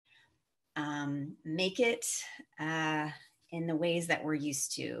make it in the ways that we're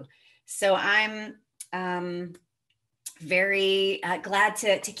used to. So I'm very glad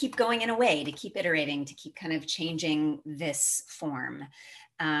to keep going in a way, to keep iterating, to keep kind of changing this form.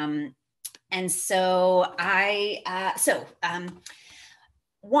 And so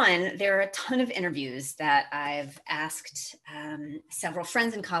one, there are a ton of interviews that I've asked several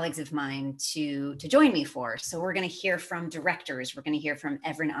friends and colleagues of mine to join me for. So we're going to hear from directors. We're going to hear from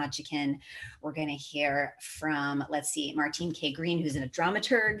Evren Odjikin. We're going to hear from, let's see, Martine K. Green, who's a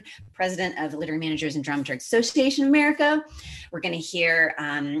dramaturg, president of the Literary Managers and Dramaturgs Association of America. We're going to hear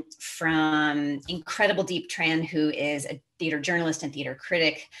from incredible Deep Tran, who is a theater journalist and theater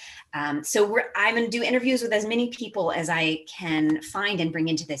critic. So I'm going to do interviews with as many people as I can find and bring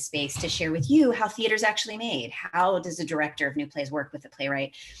into this space to share with you how theater's actually made. How does a director of new plays work with a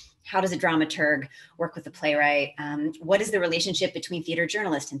playwright? How does a dramaturg work with a playwright? What is the relationship between theater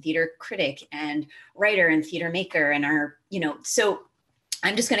journalist and theater critic and writer and theater maker? And so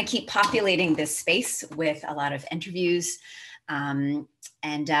I'm just going to keep populating this space with a lot of interviews. I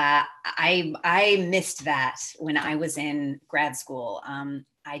missed that when I was in grad school.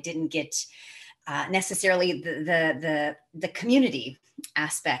 I didn't get necessarily the community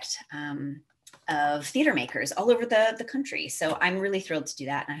aspect of theater makers all over the country. So I'm really thrilled to do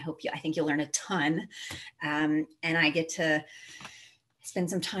that. And I think you'll learn a ton. And I get to spend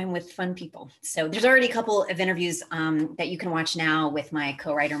some time with fun people. So there's already a couple of interviews that you can watch now with my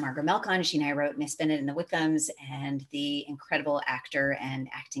co-writer, Margaret Melkon. She and I wrote Miss Bennett and the Wickhams, and the incredible actor and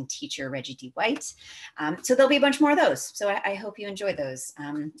acting teacher, Reggie D. White. So there'll be a bunch more of those. So I hope you enjoy those.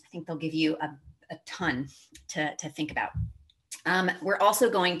 I think they'll give you a ton to think about. We're also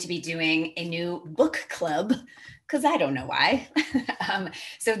going to be doing a new book club, because I don't know why.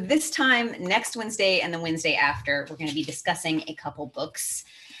 So this time, next Wednesday and the Wednesday after, we're going to be discussing a couple books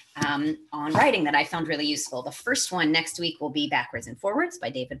on writing that I found really useful. The first one next week will be Backwards and Forwards by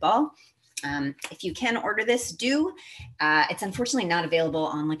David Ball. If you can order this, do. It's unfortunately not available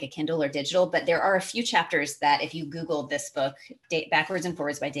on like a Kindle or digital, but there are a few chapters that if you Google this book, Backwards and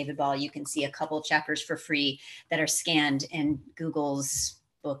Forwards by David Ball, you can see a couple chapters for free that are scanned in Google's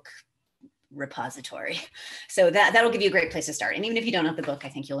book repository. So that'll give you a great place to start. And even if you don't have the book, I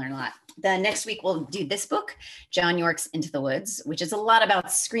think you'll learn a lot. The next week we'll do this book, John Yorke's Into the Woods, which is a lot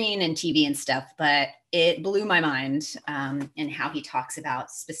about screen and TV and stuff, but it blew my mind in how he talks about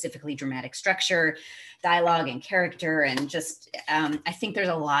specifically dramatic structure, dialogue and character, and just, I think there's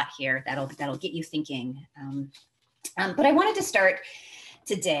a lot here that'll get you thinking. But I wanted to start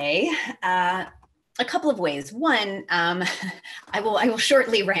today a couple of ways. One, I will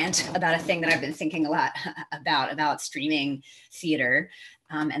shortly rant about a thing that I've been thinking a lot about streaming theater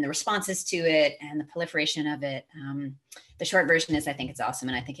and the responses to it and the proliferation of it. The short version is I think it's awesome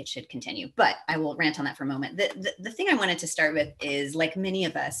and I think it should continue, but I will rant on that for a moment. The thing I wanted to start with is, like many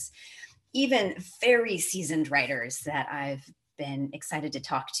of us, even very seasoned writers that I've been excited to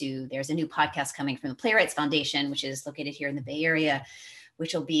talk to. There's a new podcast coming from the Playwrights Foundation, which is located here in the Bay Area,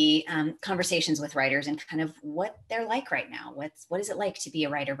 which will be conversations with writers and kind of what they're like right now. What is it like to be a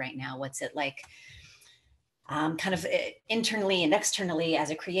writer right now? What's it like kind of internally and externally as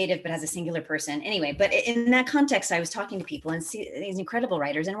a creative, but as a singular person? Anyway, but in that context, I was talking to people and see these incredible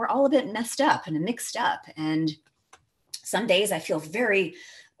writers, and we're all a bit messed up and mixed up. And some days I feel very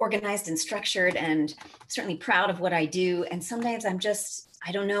organized and structured and certainly proud of what I do. And some days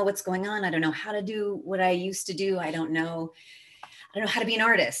I don't know what's going on. I don't know how to do what I used to do. I don't know how to be an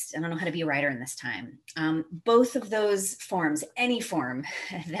artist. I don't know how to be a writer in this time. Both of those forms, any form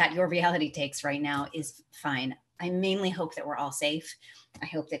that your reality takes right now is fine. I mainly hope that we're all safe. I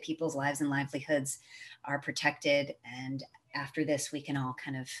hope that people's lives and livelihoods are protected. And after this, we can all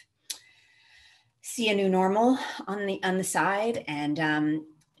kind of see a new normal on the side and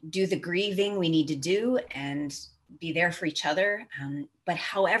do the grieving we need to do and be there for each other. But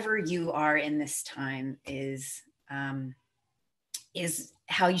however you are in this time is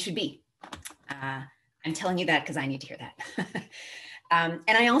how you should be. I'm telling you that because I need to hear that. And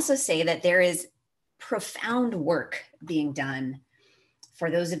I also say that there is profound work being done for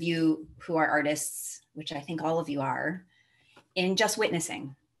those of you who are artists, which I think all of you are, in just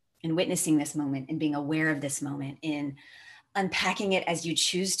witnessing this moment and being aware of this moment, in unpacking it as you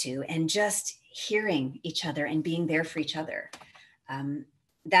choose to, and just hearing each other and being there for each other.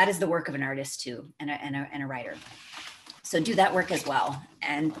 That is the work of an artist too, and a writer. So do that work as well.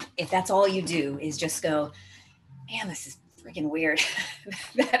 And if that's all you do is just go, man, this is freaking weird,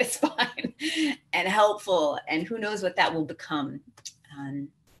 that is fine and helpful. And who knows what that will become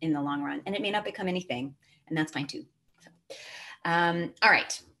in the long run. And it may not become anything, and that's fine too. So, all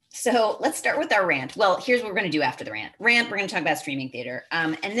right. So let's start with our rant. Well, here's what we're going to do after the rant. We're going to talk about streaming theater.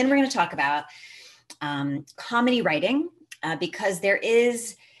 And then we're going to talk about comedy writing, because it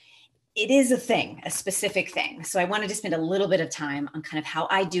is a thing, a specific thing. So I wanted to spend a little bit of time on kind of how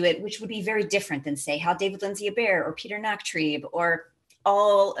I do it, which would be very different than, say, how David Lindsay-Abaire or Peter Nachtrieb or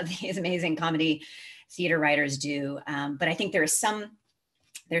all of these amazing comedy theater writers do. But I think there's some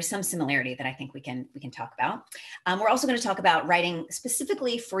similarity that I think we can talk about. We're also going to talk about writing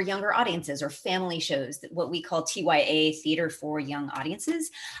specifically for younger audiences or family shows, what we call TYA, theater for young audiences.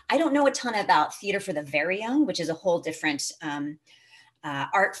 I don't know a ton about theater for the very young, which is a whole different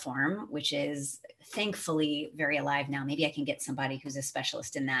art form, which is thankfully very alive now. Maybe I can get somebody who's a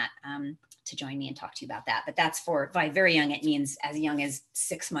specialist in that to join me and talk to you about that. But that's by very young, it means as young as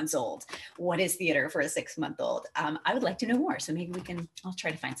 6 months old. What is theater for a 6-month-old? I would like to know more. So maybe I'll try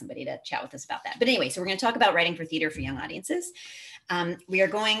to find somebody to chat with us about that. But anyway, so we're going to talk about writing for theater for young audiences. We are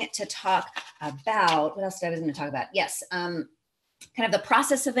going to talk about, what else did I was going to talk about? Yes. Kind of the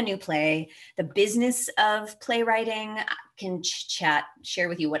process of a new play, the business of playwriting. I can share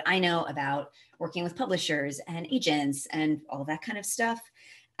with you what I know about working with publishers and agents and all that kind of stuff.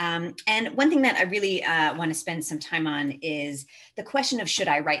 And one thing that I really want to spend some time on is the question of, should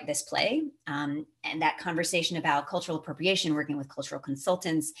I write this play? And that conversation about cultural appropriation, working with cultural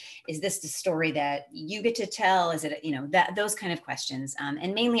consultants. Is this the story that you get to tell? Is it, those kind of questions?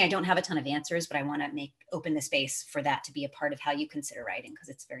 And mainly, I don't have a ton of answers, but I want to open the space for that to be a part of how you consider writing, because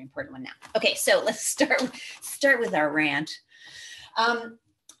it's a very important one now. Okay, so let's start with our rant.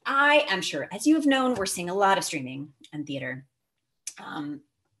 I am sure, as you have known, we're seeing a lot of streaming and theater.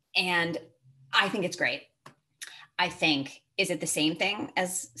 And I think it's great. I think, is it the same thing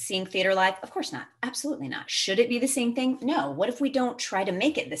as seeing theater live? Of course not. Absolutely not. Should it be the same thing? No. What if we don't try to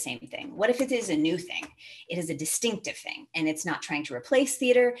make it the same thing? What if it is a new thing? It is a distinctive thing, and it's not trying to replace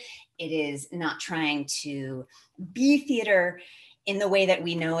theater. It is not trying to be theater in the way that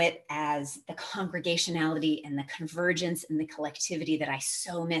we know it, as the congregationality and the convergence and the collectivity that I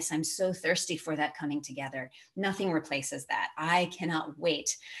so miss. I'm so thirsty for that coming together. Nothing replaces that. I cannot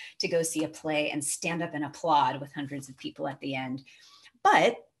wait to go see a play and stand up and applaud with hundreds of people at the end.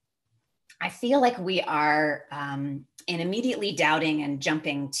 But I feel like we are in immediately doubting and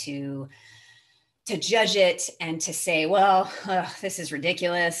jumping to judge it and to say, well, this is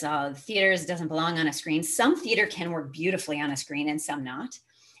ridiculous. Theaters doesn't belong on a screen. Some theater can work beautifully on a screen and some not.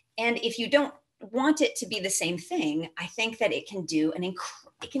 And if you don't want it to be the same thing, I think that it can be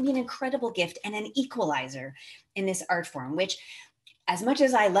an incredible gift and an equalizer in this art form, which, as much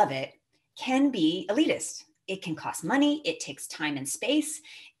as I love it, can be elitist. It can cost money. It takes time and space.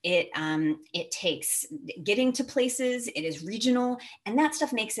 It takes getting to places. It is regional, and that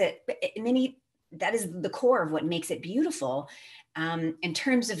stuff makes it that is the core of what makes it beautiful, in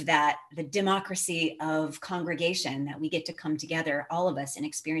terms of that, the democracy of congregation, that we get to come together, all of us, and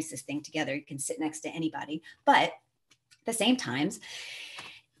experience this thing together. You can sit next to anybody, but at the same times,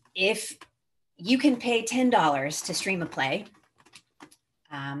 if you can pay $10 to stream a play,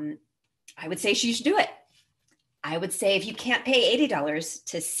 I would say you should do it. I would say, if you can't pay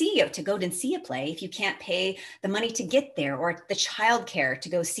 $80 to go and see a play, if you can't pay the money to get there, or the childcare to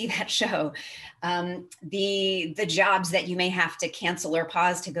go see that show, the jobs that you may have to cancel or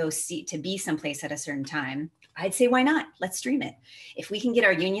pause to go see, to be someplace at a certain time, I'd say, why not? Let's stream it. If we can get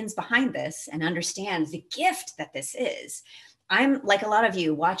our unions behind this and understand the gift that this is. I'm, like a lot of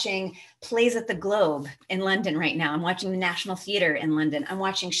you, watching plays at the Globe in London right now. I'm watching the National Theatre in London. I'm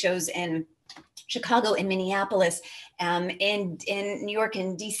watching shows in Chicago, in Minneapolis, in New York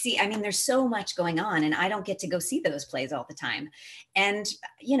and DC. I mean, there's so much going on, and I don't get to go see those plays all the time. And,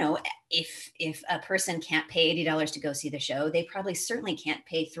 if a person can't pay $80 to go see the show, they probably certainly can't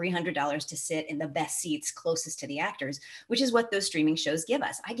pay $300 to sit in the best seats closest to the actors, which is what those streaming shows give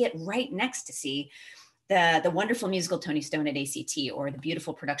us. I get right next to see the wonderful musical Tony Stone at ACT, or the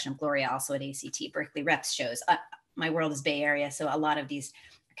beautiful production of Gloria also at ACT, Berkeley Reps shows. My world is Bay Area, so a lot of these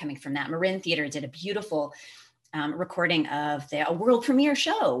coming from that. Marin Theater did a beautiful recording of a world premiere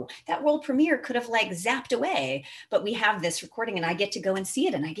show. That world premiere could have zapped away, but we have this recording, and I get to go and see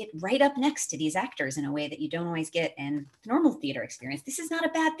it, and I get right up next to these actors in a way that you don't always get in the normal theater experience. This is not a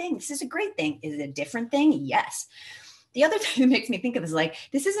bad thing. This is a great thing. Is it a different thing? Yes. The other thing that makes me think of is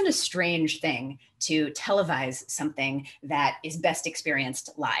this isn't a strange thing to televise something that is best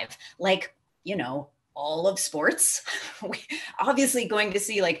experienced live. All of sports, obviously going to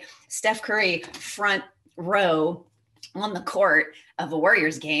see Steph Curry front row on the court of a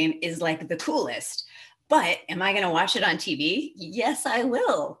Warriors game is the coolest. But am I going to watch it on TV? Yes, I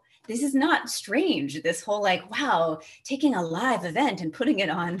will. this is not strange. This whole like, wow, taking a live event and putting it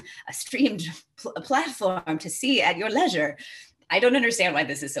on a streamed platform to see at your leisure. I don't understand why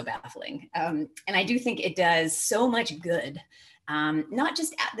this is so baffling. And I do think it does so much good, not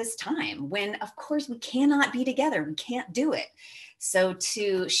just at this time when, of course, we cannot be together. We can't do it. So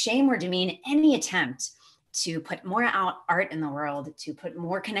to shame or demean any attempt to put more art in the world, to put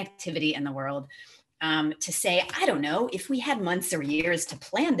more connectivity in the world, to say, I don't know, if we had months or years to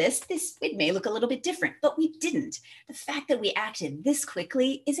plan this, it may look a little bit different, but we didn't. The fact that we acted this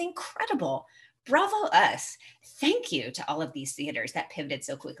quickly is incredible. Bravo us. Thank you to all of these theaters that pivoted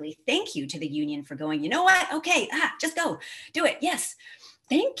so quickly. Thank you to the union for going, you know what? Okay, just go, do it. Yes.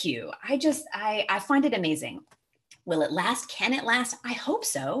 Thank you. I find it amazing. Will it last? Can it last? I hope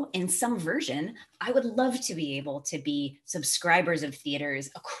so in some version. I would love to be able to be subscribers of theaters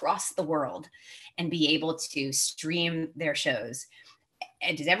across the world and be able to stream their shows.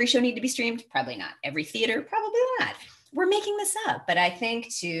 And does every show need to be streamed? Probably not. Every theater? Probably not. We're making this up. But I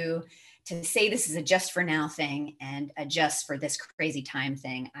think to say this is a just for now thing and a just for this crazy time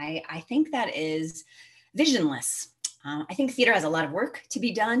thing, I think that is visionless. I think theater has a lot of work to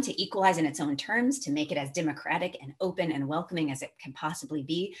be done to equalize in its own terms, to make it as democratic and open and welcoming as it can possibly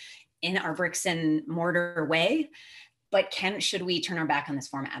be in our bricks and mortar way. But should we turn our back on this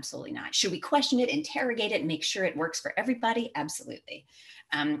form? Absolutely not. Should we question it, interrogate it, make sure it works for everybody? Absolutely.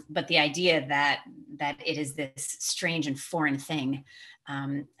 But the idea that it is this strange and foreign thing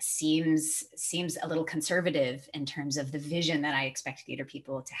seems a little conservative in terms of the vision that I expect theater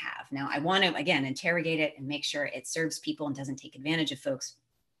people to have. Now, I want to, again, interrogate it and make sure it serves people and doesn't take advantage of folks.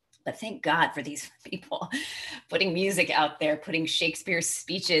 But thank God for these people putting music out there, putting Shakespeare's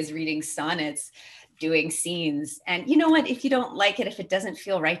speeches, reading sonnets, doing scenes. And you know what? If you don't like it, if it doesn't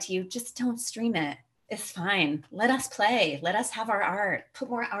feel right to you, just don't stream it. It's fine. Let us play. Let us have our art. Put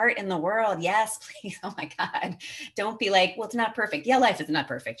more art in the world. Yes, please. Oh my God. Don't be like, well, it's not perfect. Yeah, life is not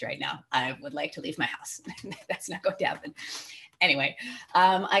perfect right now. I would like to leave my house. That's not going to happen. Anyway,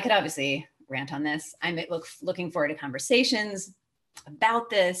 I could obviously rant on this. I'm looking forward to conversations about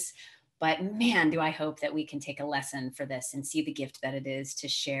this, but man, do I hope that we can take a lesson for this and see the gift that it is to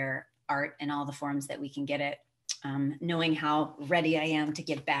share art in all the forms that we can get it. Knowing how ready I am to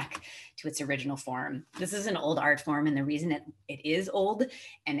get back to its original form. This is an old art form, and the reason it is old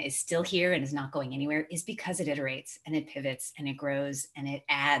and is still here and is not going anywhere is because it iterates and it pivots and it grows and it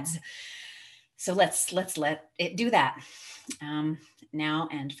adds. So let's let it do that now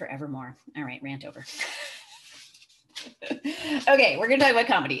and forevermore. All right, rant over. Okay, we're gonna talk about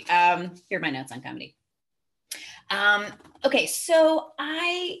comedy. Here are my notes on comedy. Okay, so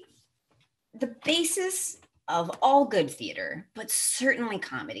the basis of all good theater, but certainly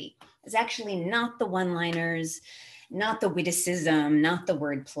comedy, is actually not the one-liners, not the witticism, not the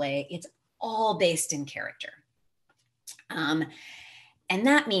wordplay. It's all based in character. And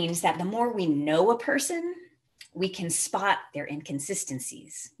that means that the more we know a person, we can spot their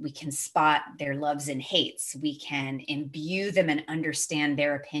inconsistencies. We can spot their loves and hates. We can imbue them and understand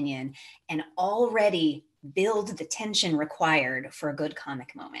their opinion and already build the tension required for a good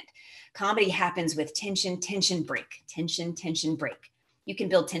comic moment. Comedy happens with tension, tension, break, tension, tension, break. You can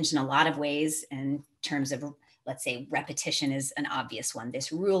build tension a lot of ways in terms of, let's say, repetition is an obvious one.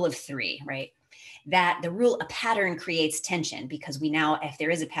 This rule of three, right? That a pattern creates tension because we now, if there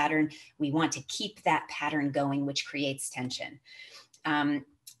is a pattern, we want to keep that pattern going, which creates tension. And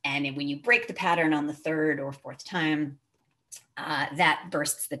when you break the pattern on the third or fourth time, that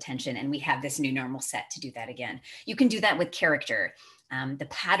bursts the tension and we have this new normal set to do that again. You can do that with character. The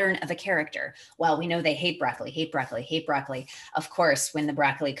pattern of a character. Well, we know they hate broccoli, hate broccoli, hate broccoli. Of course, when the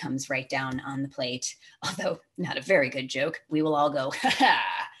broccoli comes right down on the plate, although not a very good joke, we will all go, ha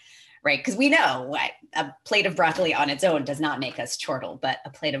ha, right? Because we know what a plate of broccoli on its own does not make us chortle, but a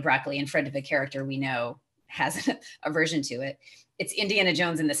plate of broccoli in front of a character we know has an aversion to it. It's Indiana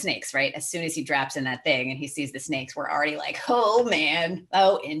Jones and the snakes, right? As soon as he drops in that thing and he sees the snakes, we're already like, oh man,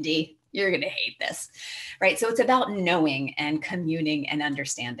 oh Indy, you're going to hate this, right? So it's about knowing and communing and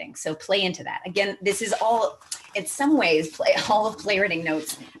understanding. So play into that. Again, this is all, in some ways, all of playwriting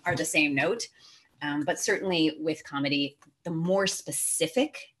notes are the same note, but certainly with comedy, the more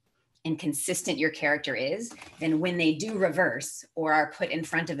specific and consistent your character is, then when they do reverse or are put in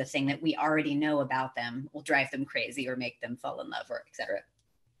front of a thing that we already know about them will drive them crazy or make them fall in love or et cetera,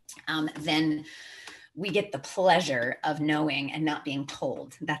 then we get the pleasure of knowing and not being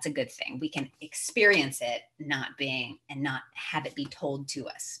told. That's a good thing. We can experience it not have it be told to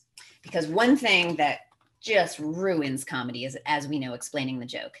us. Because one thing that just ruins comedy is, as we know, explaining the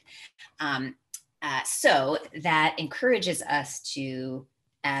joke. So that encourages us to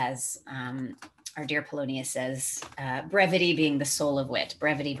as our dear Polonius says, brevity being the soul of wit,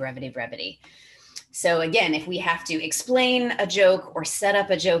 brevity, brevity, brevity. So again, if we have to explain a joke or set up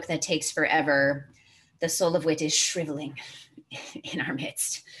a joke that takes forever, the soul of wit is shriveling in our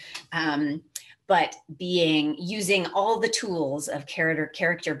midst. But using all the tools of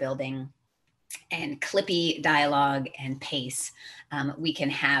character building and clippy dialogue and pace, we can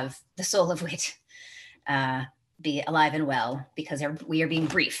have the soul of wit be alive and well, because we are being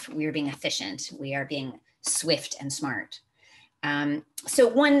brief, we are being efficient, we are being swift and smart. So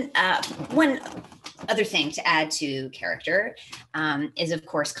one other thing to add to character is, of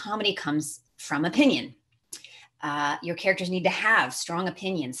course, comedy comes from opinion. Your characters need to have strong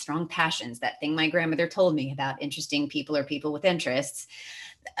opinions, strong passions. That thing my grandmother told me about interesting people or people with interests,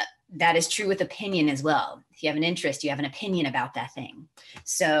 that is true with opinion as well. If you have an interest, you have an opinion about that thing.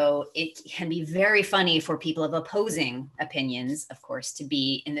 So it can be very funny for people of opposing opinions, of course, to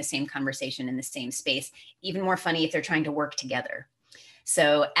be in the same conversation, in the same space. Even more funny if they're trying to work together.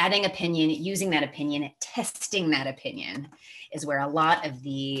 So adding opinion, using that opinion, testing that opinion is where a lot of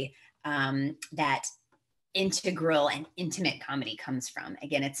the that integral and intimate comedy comes from.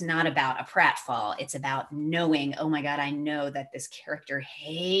 Again, it's not about a pratfall. It's about knowing, oh my God, I know that this character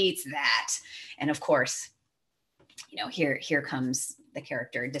hates that. And of course, you know, here comes the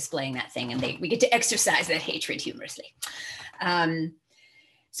character displaying that thing, and we get to exercise that hatred humorously.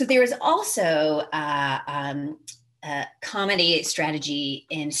 So there is also comedy strategy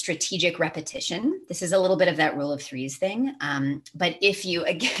in strategic repetition. This is a little bit of that rule of threes thing. But if you,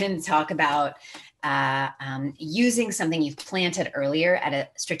 again, talk about using something you've planted earlier at a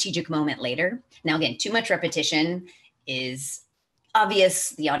strategic moment later. Now, again, too much repetition is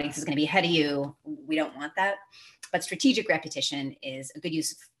obvious. The audience is going to be ahead of you. We don't want that. But strategic repetition is a good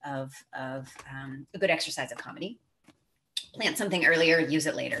use of a good exercise of comedy. Plant something earlier, use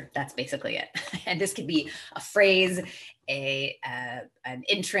it later. That's basically it. And this could be a phrase, an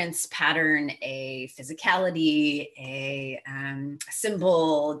entrance pattern, a physicality, a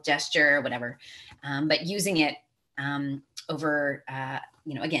symbol, gesture, whatever. But using it over,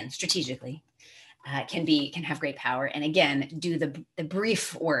 you know, again, strategically, can have great power. And again, do the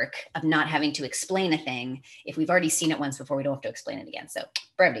brief work of not having to explain a thing. If we've already seen it once before, we don't have to explain it again. So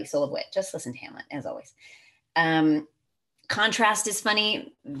brevity, soul of wit. Just listen to Hamlet, as always. Contrast is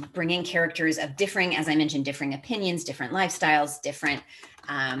funny, bringing characters of differing, as I mentioned, differing opinions, different lifestyles, different,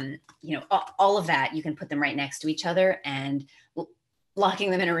 you know, all of that. You can put them right next to each other, and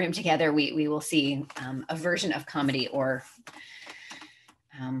locking them in a room together, we will see a version of comedy or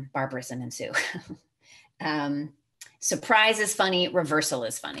barbarism ensue. Surprise is funny, reversal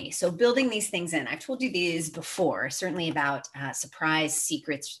is funny. So building these things in, I've told you these before, certainly about surprise,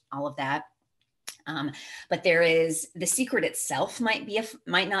 secrets, all of that. But there is the secret itself might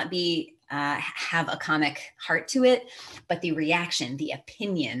not be have a comic heart to it, but the reaction, the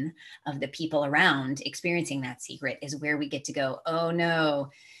opinion of the people around experiencing that secret is where we get to go, oh no,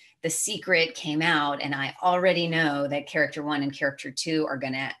 the secret came out, and I already know that character 1 and character 2 are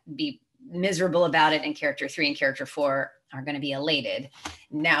going to be miserable about it, and character 3 and character 4 are going to be elated.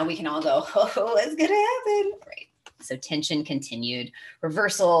 Now we can all go, oh, what's going to happen? Right. So tension continued,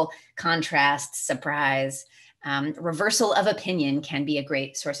 reversal, contrast, surprise. Reversal of opinion can be a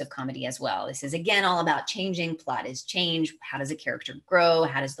great source of comedy as well. This is, again, all about changing. Plot is change. How does a character grow?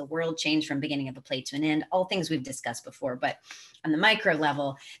 How does the world change from beginning of a play to an end? All things we've discussed before, but on the micro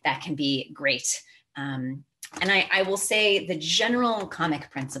level, that can be great. And I will say the general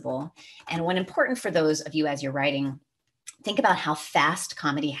comic principle, and when important for those of you as you're writing, think about how fast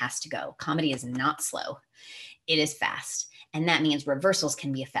comedy has to go. Comedy is not slow. It is fast. And that means reversals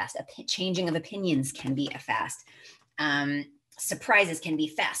can be a fast. Changing of opinions can be a fast. Surprises can be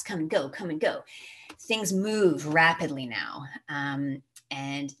fast. Come and go, come and go. Things move rapidly now.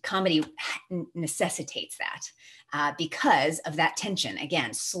 And comedy necessitates that because of that tension.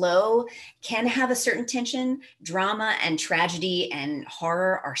 Again, slow can have a certain tension. Drama and tragedy and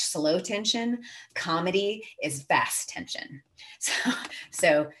horror are slow tension. Comedy is fast tension.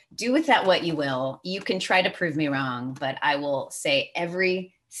 So do with that what you will. You can try to prove me wrong, but I will say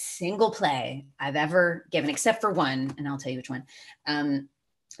every single play I've ever given, except for one, and I'll tell you which one,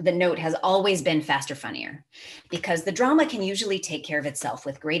 the note has always been faster, funnier, because the drama can usually take care of itself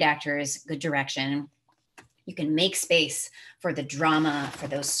with great actors, good direction. You can make space for the drama, for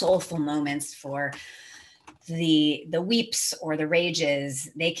those soulful moments, for the weeps or the rages.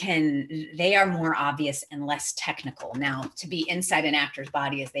 They are more obvious and less technical. Now, to be inside an actor's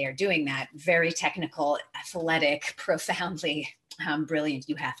body as they are doing that, very technical, athletic, profoundly brilliant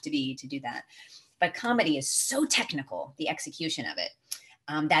you have to be to do that. But comedy is so technical, the execution of it.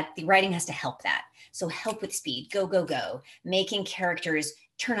 that the writing has to help that. So help with speed, go, go, go, making characters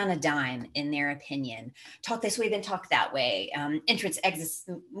turn on a dime in their opinion, talk this way, then talk that way. Entrance, exits,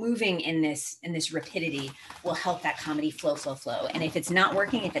 moving in this rapidity will help that comedy flow, flow, flow. And if it's not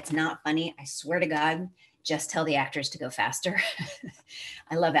working, if it's not funny, I swear to God, just tell the actors to go faster.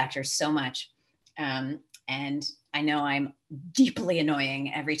 I love actors so much. And I know I'm deeply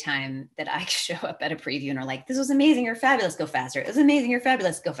annoying every time that I show up at a preview and are like, this was amazing, you're fabulous, go faster. It was amazing, you're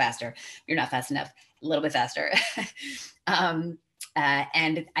fabulous, go faster. You're not fast enough, a little bit faster.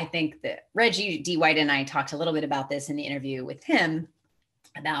 And I think that Reggie D. White and I talked a little bit about this in the interview with him,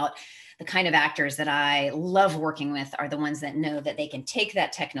 about the kind of actors that I love working with are the ones that know that they can take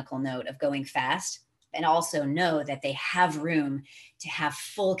that technical note of going fast and also know that they have room to have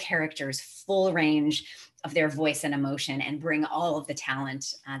full characters, full range of their voice and emotion, and bring all of the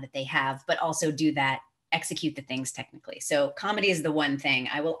talent that they have, but also do that, execute the things technically. So comedy is the one thing.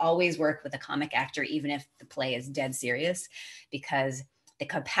 I will always work with a comic actor, even if the play is dead serious, because the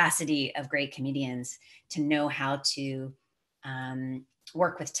capacity of great comedians to know how to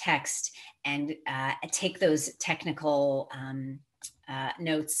work with text and take those technical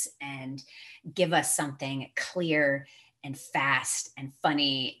notes and give us something clear and fast and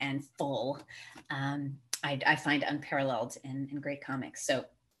funny and full. I find unparalleled in great comics. So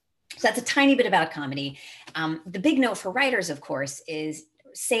that's a tiny bit about comedy. The big note for writers, of course, is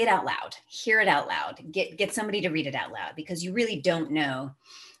say it out loud, hear it out loud, get somebody to read it out loud, because you really don't know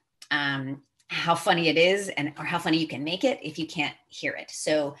how funny it is or how funny you can make it if you can't hear it.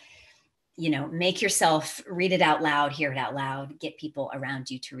 So, you know, make yourself read it out loud, hear it out loud, get people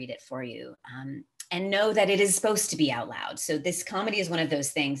around you to read it for you. And know that it is supposed to be out loud. So this comedy is one of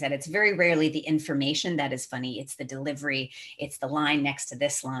those things that it's very rarely the information that is funny. It's the delivery. It's the line next to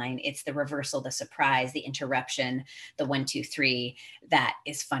this line. It's the reversal, the surprise, the interruption, the 1, 2, 3 that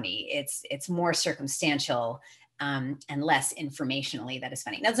is funny. It's more circumstantial and less informationally that is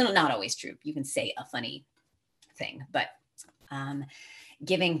funny. That's not always true. You can say a funny thing, but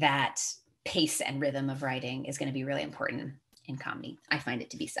giving that pace and rhythm of writing is going to be really important in comedy. I find it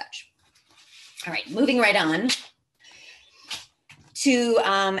to be such. All right, moving right on to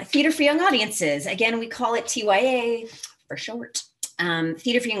Theater for Young Audiences. Again, we call it TYA for short.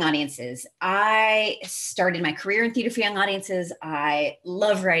 Theater for Young Audiences. I started my career in Theater for Young Audiences. I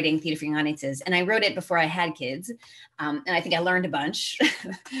love writing Theater for Young Audiences, and I wrote it before I had kids. And I think I learned a bunch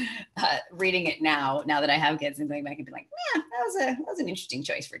reading it now that I have kids and going back and be like, yeah, that was an interesting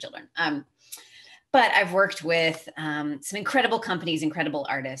choice for children. But I've worked with some incredible companies, incredible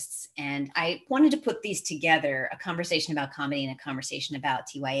artists, and I wanted to put these together, a conversation about comedy and a conversation about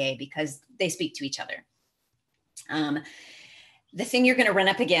TYA, because they speak to each other. The thing you're going to run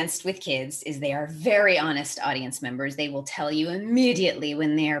up against with kids is they are very honest audience members. They will tell you immediately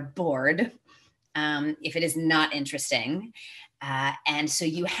when they are bored, if it is not interesting. And so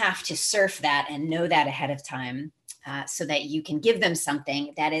you have to surf that and know that ahead of time so that you can give them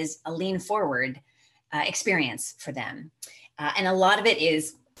something that is a lean forward experience for them. And a lot of it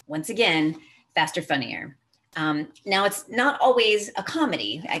is, once again, faster, funnier. Now, it's not always a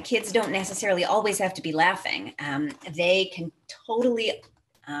comedy. Kids don't necessarily always have to be laughing. They can totally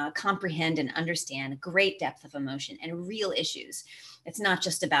comprehend and understand great depth of emotion and real issues. It's not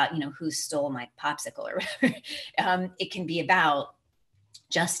just about, who stole my popsicle or whatever. It can be about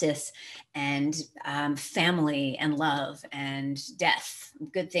justice and family and love and death,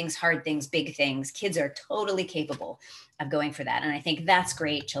 good things, hard things, big things. Kids are totally capable of going for that. And I think that's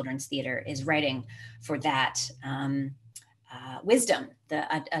great. Children's theater is writing for that wisdom,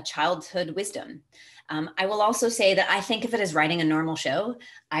 a childhood wisdom. I will also say that I think of it as writing a normal show.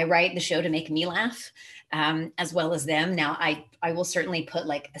 I write the show to make me laugh as well as them. Now, I will certainly put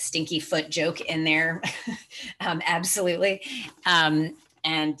like a stinky foot joke in there. Absolutely.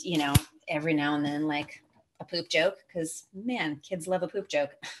 And, every now and then, like a poop joke, because man, kids love a poop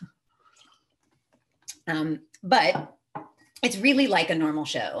joke. But it's really like a normal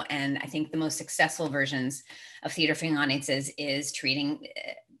show. And I think the most successful versions of Theater for Young Audiences is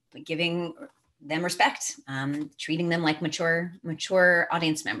giving them respect, treating them like mature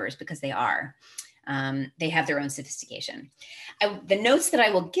audience members, because they are. They have their own sophistication. The notes that I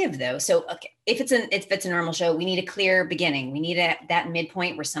will give, though, so okay, if it's a normal show, we need a clear beginning. We need that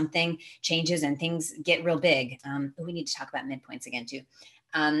midpoint where something changes and things get real big. We need to talk about midpoints again too.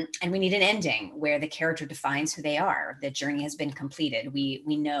 And we need an ending where the character defines who they are. The journey has been completed. We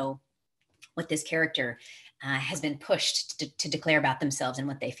know what this character has been pushed to declare about themselves and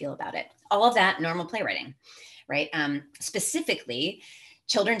what they feel about it. All of that normal playwriting, right? Specifically,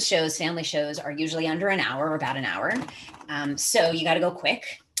 children's shows, family shows are usually under an hour or about an hour. So you got to go quick.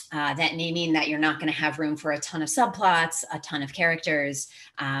 That may mean that you're not going to have room for a ton of subplots, a ton of characters,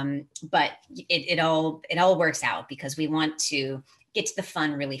 but it all works out because we want to get to the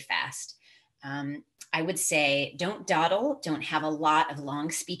fun really fast. I would say don't dawdle, don't have a lot of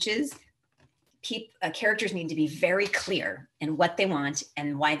long speeches. Characters need to be very clear in what they want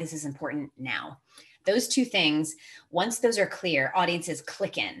and why this is important now. Those two things, once those are clear, audiences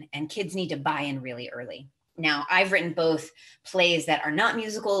click in and kids need to buy in really early. Now, I've written both plays that are not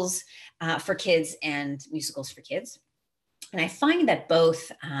musicals for kids and musicals for kids. And I find that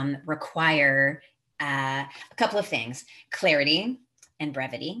both require a couple of things: clarity and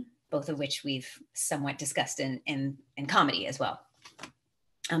brevity, both of which we've somewhat discussed in comedy as well.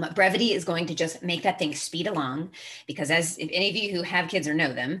 Brevity is going to just make that thing speed along, because if any of you who have kids or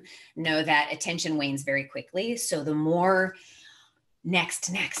know them know that attention wanes very quickly. So the more next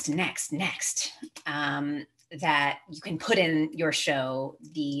that you can put in your show,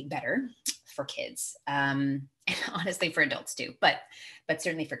 the better for kids, and honestly for adults too, but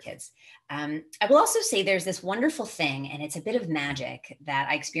certainly for kids. I will also say there's this wonderful thing, and it's a bit of magic that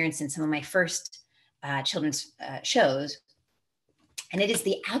I experienced in some of my first children's shows. And it is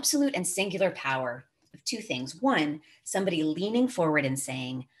the absolute and singular power of two things. One, somebody leaning forward and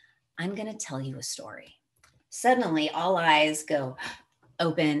saying, "I'm going to tell you a story." Suddenly, all eyes go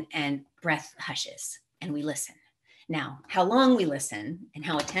open and breath hushes, and we listen. Now, how long we listen and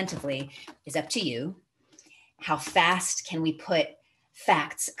how attentively is up to you. How fast can we put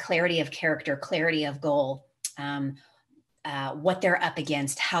facts, clarity of character, clarity of goal, what they're up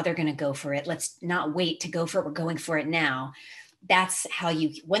against, how they're going to go for it. Let's not wait to go for it. We're going for it now. That's how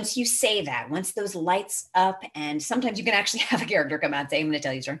once you say that, once those lights up, and sometimes you can actually have a character come out and say, "I'm going to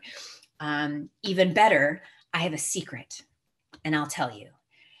tell you a story." Even better, "I have a secret and I'll tell you."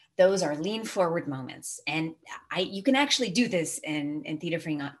 Those are lean forward moments. And you can actually do this in theater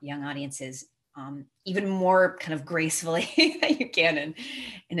for young audiences even more kind of gracefully than you can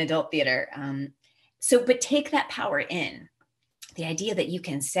in adult theater. But take that power in. The idea that you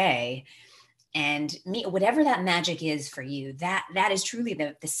can say, and whatever that magic is for you, that is truly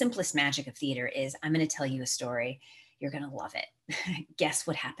the simplest magic of theater is, "I'm going to tell you a story. You're going to love it. Guess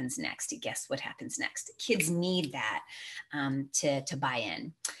what happens next? Guess what happens next?" Kids need that to buy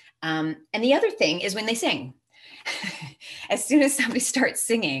in. And the other thing is when they sing. As soon as somebody starts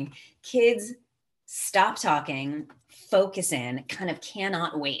singing, kids stop talking, focus in, kind of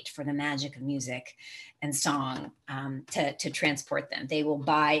cannot wait for the magic of music and song to transport them. They will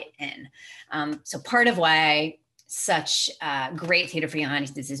buy in. So part of why such great theater for young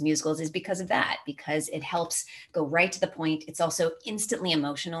audiences is musicals is because of that, because it helps go right to the point. It's also instantly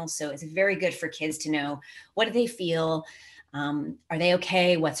emotional. So it's very good for kids to know, what do they feel? Are they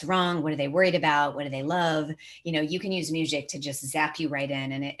okay? What's wrong? What are they worried about? What do they love? You can use music to just zap you right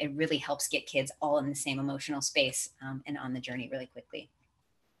in, and it really helps get kids all in the same emotional space and on the journey really quickly.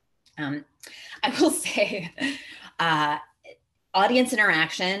 I will say audience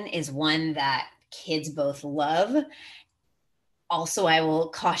interaction is one that kids both love. Also, I will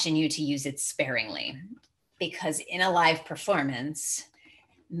caution you to use it sparingly, because in a live performance,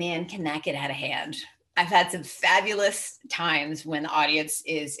 man, can that get out of hand. I've had some fabulous times when the audience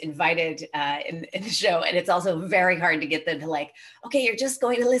is invited in the show, and it's also very hard to get them to like, "Okay, you're just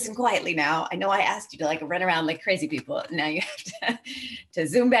going to listen quietly now. I know I asked you to like run around like crazy people. Now you have to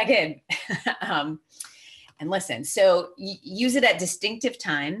zoom back in and listen." So use it at distinctive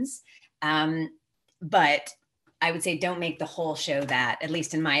times, but I would say don't make the whole show that. At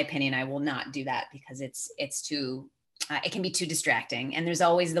least in my opinion, I will not do that, because it's too. It can be too distracting. And there's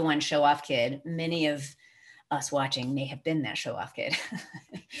always the one show-off kid. Many of us watching may have been that show-off kid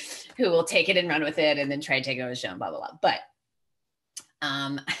who will take it and run with it and then try to take over the show and blah, blah, blah. But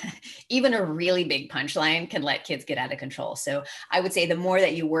even a really big punchline can let kids get out of control. So I would say the more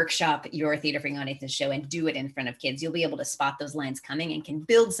that you workshop your theater for young audiences show and do it in front of kids, you'll be able to spot those lines coming and can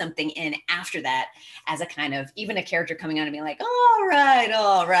build something in after that as a kind of, even a character coming on and being like, all right,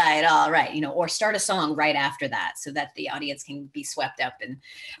 or start a song right after that, so that the audience can be swept up and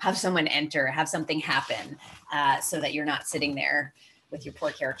have someone enter, have something happen, so that you're not sitting there with your poor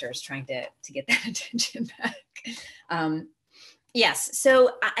characters trying to get that attention back. Yes.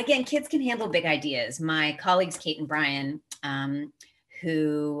 So again, kids can handle big ideas. My colleagues, Kate and Brian,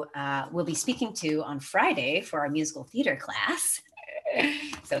 who we'll be speaking to on Friday for our musical theater class.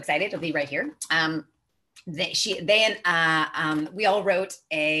 So excited. It'll be right here. We all wrote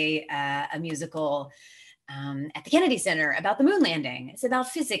a musical at the Kennedy Center about the moon landing. It's about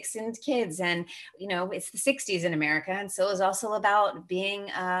physics and kids. And, you know, it's the 60s in America. And so it's also about being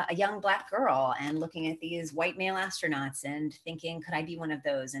a young Black girl and looking at these white male astronauts and thinking, could I be one of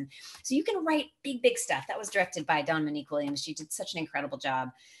those? And so you can write big, big stuff. That was directed by Dawn Monique Williams. She did such an incredible job.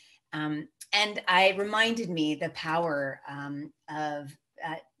 And I reminded me the power of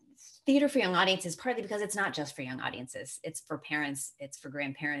theater for young audiences, partly because it's not just for young audiences. It's for parents, it's for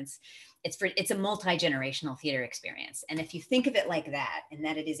grandparents, it's a multi-generational theater experience. And if you think of it like that, and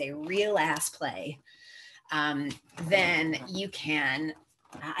that it is a real ass play, then you can,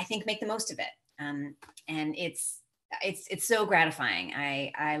 I think, make the most of it. And it's so gratifying.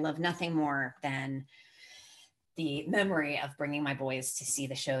 I love nothing more than the memory of bringing my boys to see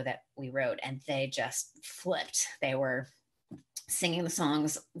the show that we wrote, and they just flipped. They were singing the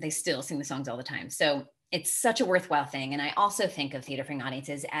songs. They still sing the songs all the time. So it's such a worthwhile thing. And I also think of theater for young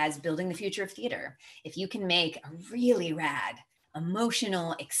audiences as building the future of theater. If you can make a really rad,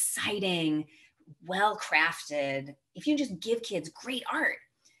 emotional, exciting, well-crafted, if you just give kids great art,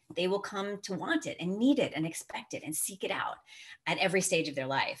 they will come to want it and need it and expect it and seek it out at every stage of their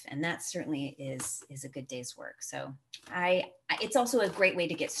life. And that certainly is a good day's work. So it's also a great way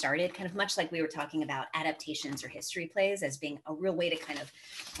to get started, kind of much like we were talking about adaptations or history plays as being a real way to kind of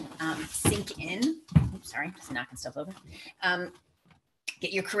sink in. Oops, sorry, just knocking stuff over.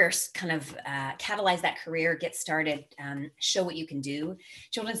 Get your career, kind of catalyze that career, get started, show what you can do.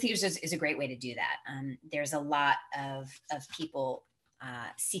 Children's theater is a great way to do that. There's a lot of people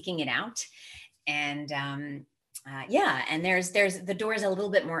seeking it out. And yeah, and there's the door is a little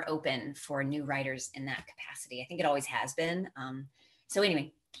bit more open for new writers in that capacity. I think it always has been. So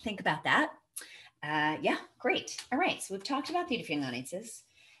anyway, think about that. Yeah, great. All right, so we've talked about theater for young audiences.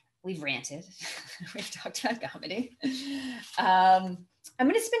 We've ranted. We've talked about comedy. I'm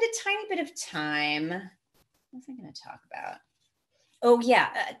going to spend a tiny bit of time. What was I going to talk about? Oh yeah,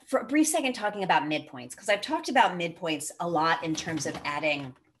 for a brief second talking about midpoints, because I've talked about midpoints a lot in terms of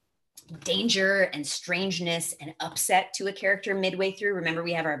adding danger and strangeness and upset to a character midway through. Remember,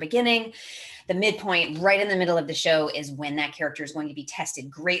 we have our beginning. The midpoint right in the middle of the show is when that character is going to be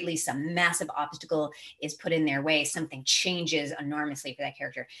tested greatly. Some massive obstacle is put in their way. Something changes enormously for that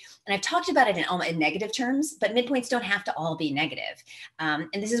character. And I've talked about it in negative terms, but midpoints don't have to all be negative. And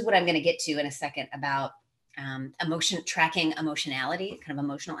this is what I'm going to get to in a second about tracking emotionality, kind of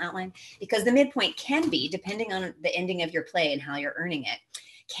emotional outline, because the midpoint can be, depending on the ending of your play and how you're earning it,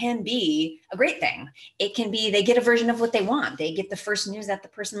 can be a great thing. It can be, they get a version of what they want. They get the first news that the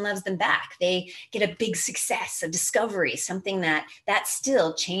person loves them back. They get a big success, a discovery, something that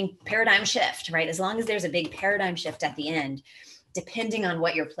still change, paradigm shift, right? As long as there's a big paradigm shift at the end, depending on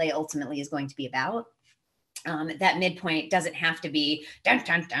what your play ultimately is going to be about, that midpoint doesn't have to be dun,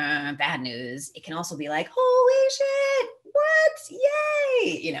 dun, dun, bad news. It can also be like, holy shit, what?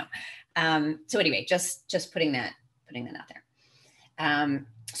 Yay! You know. So anyway, just putting that out there.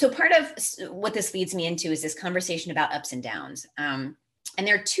 So part of what this leads me into is this conversation about ups and downs. And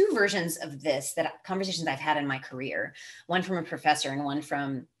there are two versions of this conversations I've had in my career, one from a professor and one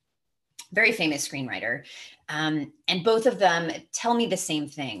from a very famous screenwriter. And both of them tell me the same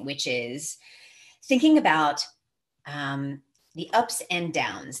thing, which is thinking about the ups and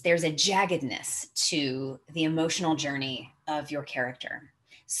downs. There's a jaggedness to the emotional journey of your character.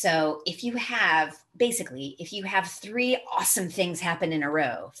 So if you have 3 awesome things happen in a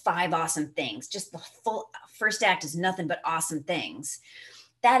row, 5 awesome things, just the full first act is nothing but awesome things,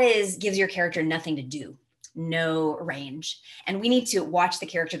 that gives your character nothing to do, no range. And we need to watch the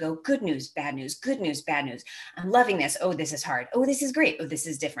character go, good news, bad news, good news, bad news. I'm loving this. Oh, this is hard. Oh, this is great. Oh, this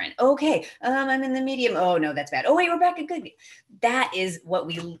is different. Okay. I'm in the medium. Oh no, that's bad. Oh wait, we're back at good. That is what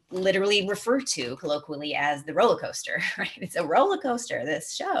we literally refer to colloquially as the roller coaster, right? It's a roller coaster,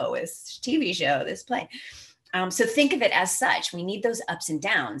 this show, this TV show, this play. So think of it as such. We need those ups and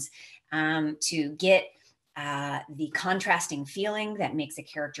downs to get the contrasting feeling that makes a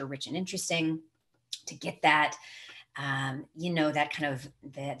character rich and interesting, to get that, that kind of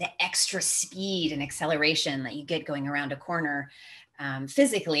the extra speed and acceleration that you get going around a corner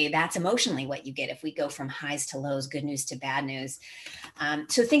physically. That's emotionally what you get if we go from highs to lows, good news to bad news.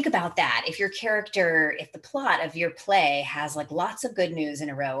 So think about that. If the plot of your play has like lots of good news in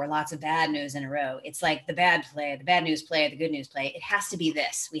a row or lots of bad news in a row, it's like the bad news play, the good news play. It has to be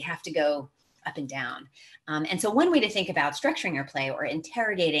this. We have to go up and down. And so one way to think about structuring your play or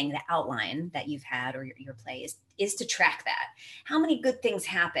interrogating the outline that you've had or your play is to track that. How many good things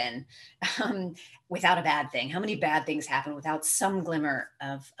happen without a bad thing? How many bad things happen without some glimmer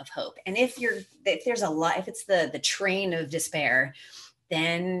of hope? And if it's the train of despair,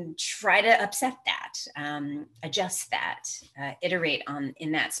 then try to upset that, adjust that, iterate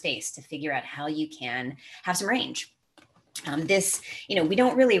in that space to figure out how you can have some range. We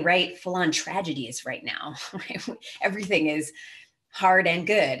don't really write full-on tragedies right now. Right? Everything is hard and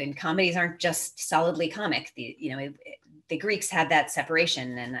good, and comedies aren't just solidly comic. The Greeks had that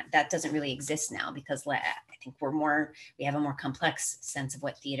separation, and that doesn't really exist now, because I think we have a more complex sense of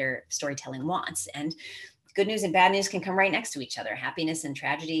what theater storytelling wants. And good news and bad news can come right next to each other. Happiness and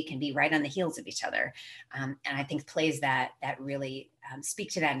tragedy can be right on the heels of each other. And I think plays that really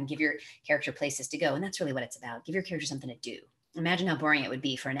speak to that and give your character places to go. And that's really what it's about. Give your character something to do. Imagine how boring it would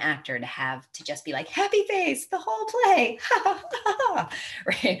be for an actor to have to just be like, happy face the whole play,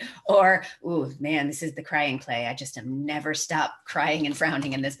 right? Or, ooh, man, this is the crying play. I just am never stop crying and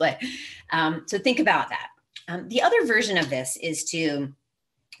frowning in this play. So think about that. The other version of this is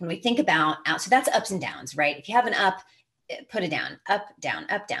when we think about so that's ups and downs, right? If you have an up, put it down, up, down,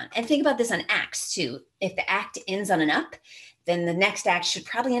 up, down. And think about this on acts too. If the act ends on an up, then the next act should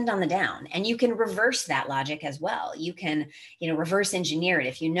probably end on the down. And you can reverse that logic as well. You can, reverse engineer it.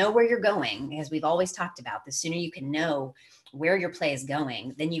 If you know where you're going, as we've always talked about, the sooner you can know where your play is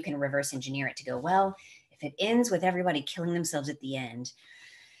going, then you can reverse engineer it to go, well, if it ends with everybody killing themselves at the end,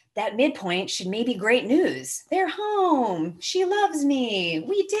 that midpoint should maybe great news. They're home. She loves me.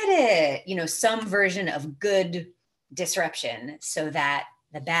 We did it. Some version of good disruption, so that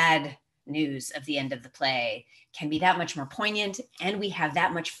the bad news of the end of the play can be that much more poignant, and we have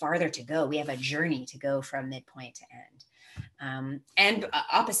that much farther to go. We have a journey to go from midpoint to end. And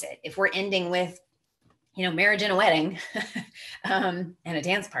opposite, if we're ending with, marriage and a wedding and a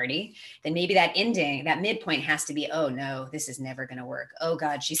dance party, then maybe that midpoint has to be, oh no, this is never going to work. Oh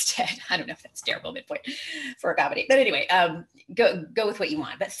God, she's dead. I don't know if that's a terrible midpoint for a comedy, but anyway, go with what you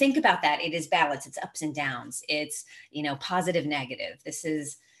want. But think about that. It is balance. It's ups and downs. It's, positive, negative. This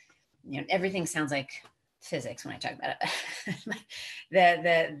is, everything sounds like physics when I talk about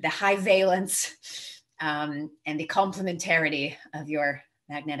it. the high valence and the complementarity of your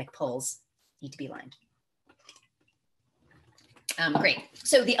magnetic poles need to be aligned. Great.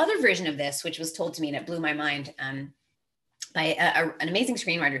 So the other version of this, which was told to me and it blew my mind by an amazing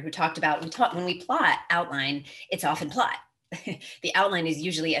screenwriter who talked about, when we plot outline, it's often plot. The outline is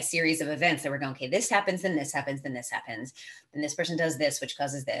usually a series of events that we're going, okay, this happens, then this happens, then this happens. Then this person does this, which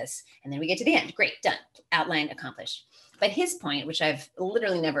causes this. And then we get to the end. Great, done. Outline accomplished. But his point, which I've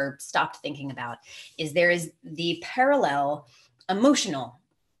literally never stopped thinking about, is there is the parallel emotional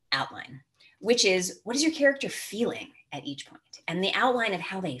outline, which is, what is your character feeling at each point? And the outline of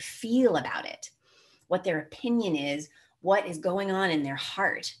how they feel about it, what their opinion is, what is going on in their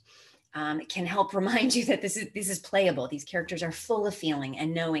heart, can help remind you that this is playable. These characters are full of feeling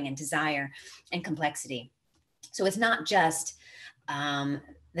and knowing and desire and complexity. So it's not just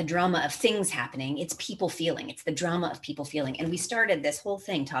the drama of things happening, it's people feeling. It's the drama of people feeling. And we started this whole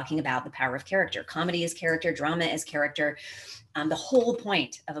thing talking about the power of character. Comedy is character, drama is character. The whole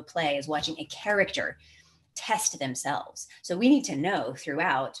point of a play is watching a character test themselves. So we need to know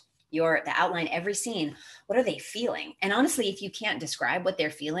throughout the outline, every scene, what are they feeling? And honestly, if you can't describe what they're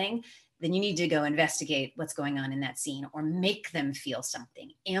feeling, then you need to go investigate what's going on in that scene, or make them feel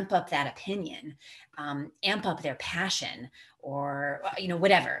something, amp up that opinion, amp up their passion, or,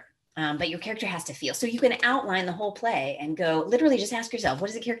 whatever. But your character has to feel. So you can outline the whole play and go, literally just ask yourself, what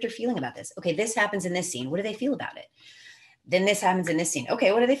is the character feeling about this? Okay, this happens in this scene. What do they feel about it? Then this happens in this scene.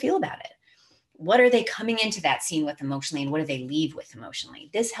 Okay, what do they feel about it? What are they coming into that scene with emotionally, and what do they leave with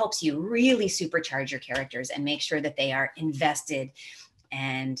emotionally? This helps you really supercharge your characters and make sure that they are invested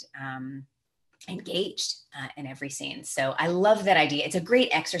and engaged in every scene. So I love that idea. It's a great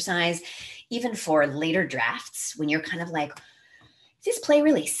exercise, even for later drafts, when you're kind of like, is this play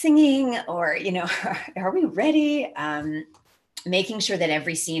really singing? Or, are we ready? Making sure that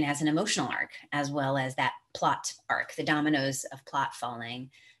every scene has an emotional arc, as well as that plot arc, the dominoes of plot falling.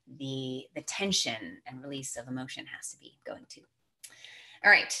 The tension and release of emotion has to be going too. All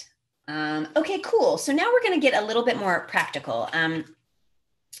right. Okay, cool. So now we're going to get a little bit more practical.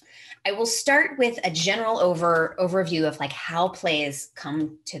 I will start with a general overview of like how plays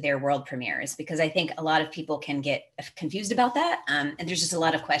come to their world premieres, because I think a lot of people can get confused about that. And there's just a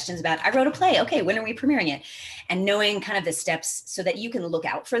lot of questions about, I wrote a play. Okay, when are we premiering it? And knowing kind of the steps so that you can look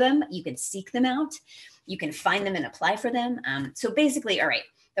out for them, you can seek them out, you can find them and apply for them. So basically, all right,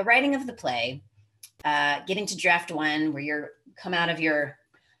 the writing of the play, getting to draft one, where you're come out of the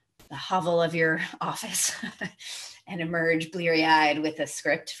hovel of your office and emerge bleary-eyed with a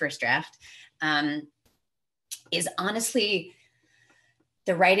script, first draft, is honestly,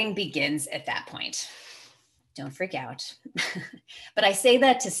 the writing begins at that point. don't freak out. But I say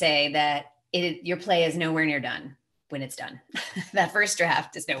that to say that your play is nowhere near done when it's done. That first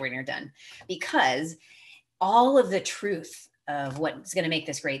draft is nowhere near done, because all of the truth of what's going to make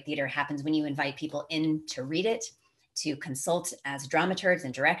this great theater happens when you invite people in to read it, to consult as dramaturgs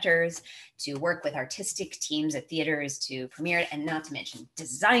and directors, to work with artistic teams at theaters to premiere it, and not to mention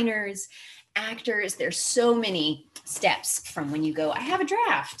designers, actors. There's so many steps from when you go, I have a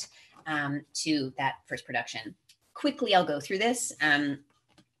draft, to that first production. Quickly, I'll go through this.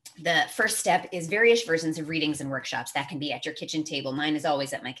 The first step is various versions of readings and workshops. That can be at your kitchen table. Mine is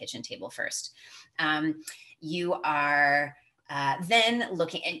always at my kitchen table first. You are then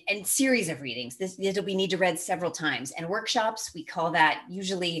looking and series of readings. This will be need to read several times. And workshops, we call that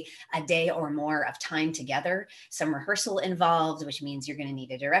usually a day or more of time together. Some rehearsal involved, which means you're going to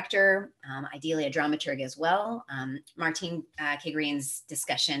need a director, ideally a dramaturg as well. Martine K. Green's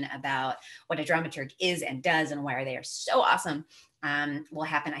discussion about what a dramaturg is and does and why they are so awesome will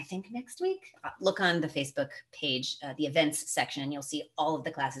happen, I think, next week. Look on the Facebook page, the events section, and you'll see all of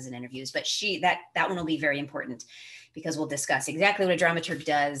the classes and interviews. But that one will be very important, because we'll discuss exactly what a dramaturg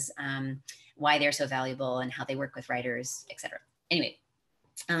does, why they're so valuable, and how they work with writers, etc. Anyway,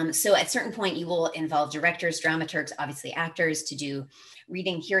 so at a certain point, you will involve directors, dramaturgs, obviously actors, to do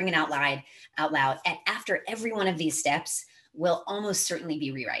reading, hearing, and out loud. And after every one of these steps will almost certainly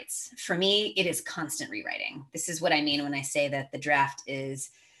be rewrites. For me, it is constant rewriting. This is what I mean when I say that the draft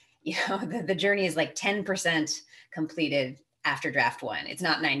is, the journey is like 10% completed after draft one. It's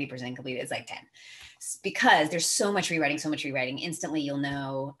not 90% completed, it's like 10. Because there's so much rewriting. Instantly, you'll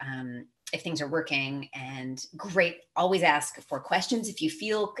know if things are working. And great, always ask for questions. If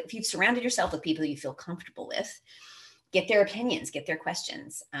you've surrounded yourself with people you feel comfortable with, get their opinions, get their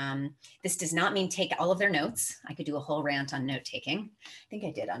questions. This does not mean take all of their notes. I could do a whole rant on note taking. I think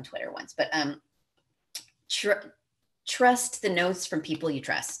I did on Twitter once, but trust the notes from people you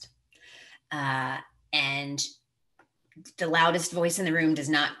trust. And the loudest voice in the room does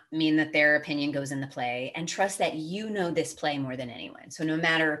not mean that their opinion goes in the play, and trust that you know this play more than anyone. So no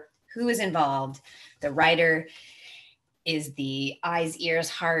matter who is involved, the writer is the eyes, ears,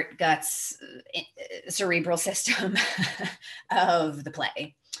 heart, guts, cerebral system of the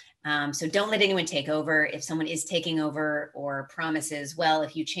play. So don't let anyone take over. If someone is taking over or promises, well,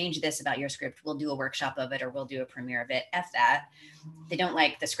 if you change this about your script, we'll do a workshop of it or we'll do a premiere of it. F that. If they don't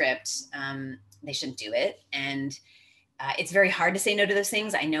like the script, they shouldn't do it. And it's very hard to say no to those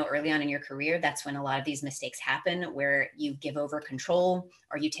things. I know early on in your career, that's when a lot of these mistakes happen, where you give over control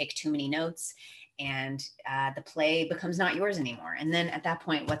or you take too many notes, and the play becomes not yours anymore. And then at that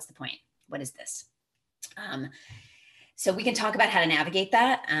point, what's the point? What is this? So we can talk about how to navigate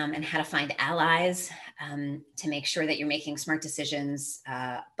that and how to find allies to make sure that you're making smart decisions.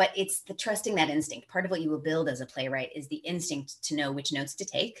 But it's the trusting that instinct. Part of what you will build as a playwright is the instinct to know which notes to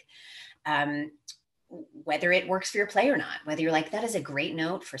take. Whether it works for your play or not, whether you're like, that is a great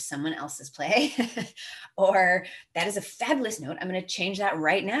note for someone else's play, or that is a fabulous note, I'm going to change that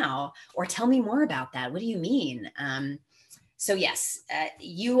right now, or tell me more about that. What do you mean? So yes,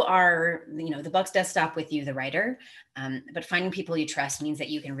 you are, the buck does stop with you, the writer, but finding people you trust means that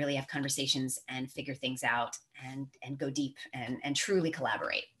you can really have conversations and figure things out and go deep and truly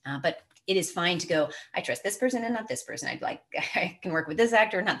collaborate. But it is fine to go, I trust this person and not this person. I can work with this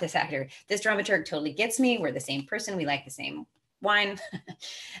actor, not this actor. This dramaturg totally gets me. We're the same person. We like the same wine.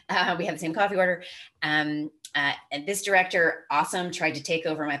 We have the same coffee order. And this director, awesome, tried to take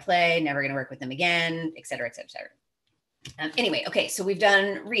over my play, never going to work with them again, et cetera, et cetera, et cetera. Anyway, okay, so we've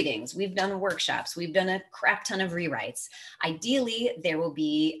done readings, we've done workshops, we've done a crap ton of rewrites. Ideally, there will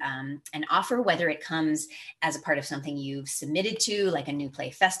be an offer, whether it comes as a part of something you've submitted to, like a new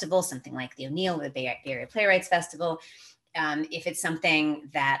play festival, something like the O'Neill, the Bay Area Playwrights Festival. If it's something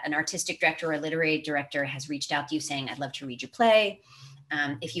that an artistic director or a literary director has reached out to you saying, I'd love to read your play.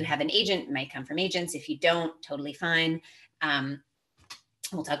 If you have an agent, it might come from agents. If you don't, totally fine.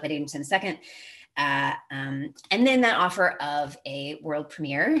 We'll talk about agents in a second. And then that offer of a world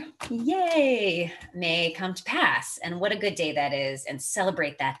premiere, yay, may come to pass. And what a good day that is, and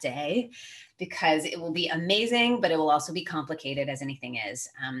celebrate that day, because it will be amazing, but it will also be complicated, as anything is.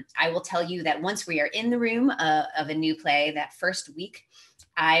 I will tell you that once we are in the room of a new play, that first week,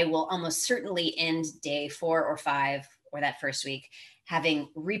 I will almost certainly end day 4 or 5, or that first week, having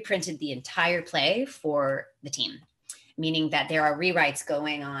reprinted the entire play for the team. Meaning that there are rewrites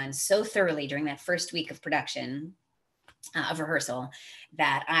going on so thoroughly during that first week of production, of rehearsal,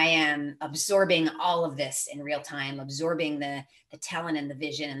 that I am absorbing all of this in real time, absorbing the talent and the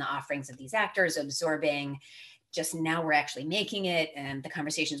vision and the offerings of these actors, absorbing just now we're actually making it, and the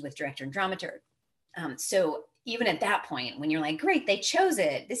conversations with director and dramaturg, So even at that point, when you're like, great, they chose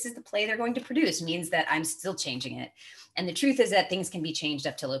it, this is the play they're going to produce, means that I'm still changing it. And the truth is that things can be changed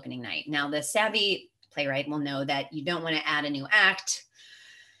up till opening night. Now, the savvy playwright will know that you don't want to add a new act,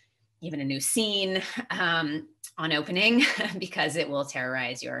 even a new scene on opening, because it will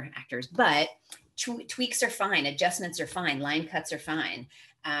terrorize your actors. But tweaks are fine, adjustments are fine, line cuts are fine.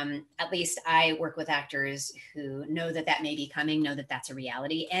 At least I work with actors who know that that may be coming, know that that's a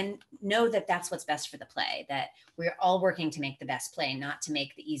reality, and know that that's what's best for the play, that we're all working to make the best play, not to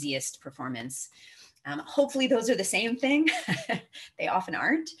make the easiest performance. Hopefully those are the same thing. They often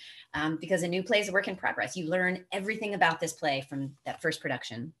aren't, because a new play is a work in progress. You learn everything about this play from that first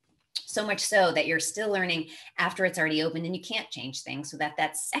production. So much so that you're still learning after it's already opened, and you can't change things, so that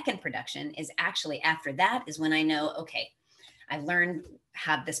that second production is actually, after that is when I know, okay, I've learned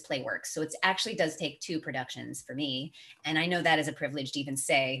how this play works. So it actually does take 2 productions for me. And I know that is a privilege to even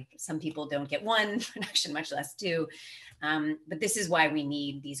say. Some people don't get 1 production, much less 2. But this is why we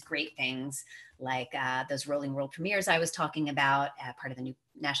need these great things like those rolling world premieres I was talking about, part of the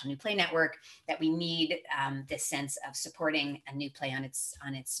National New Play Network, that we need this sense of supporting a new play on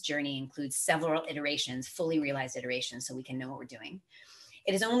its journey, includes several iterations, fully realized iterations, so we can know what we're doing.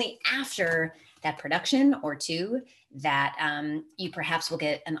 It is only after that production or 2 that you perhaps will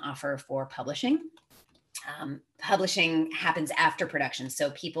get an offer for publishing. Publishing happens after production. So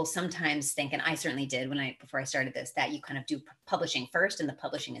people sometimes think, and I certainly did before I started this, that you kind of do publishing first, and the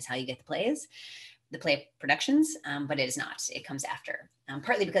publishing is how you get the play productions, but it is not. It comes after,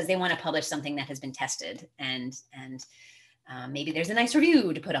 partly because they want to publish something that has been tested, and maybe there's a nice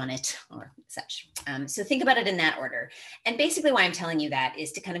review to put on it or such. So think about it in that order. And basically why I'm telling you that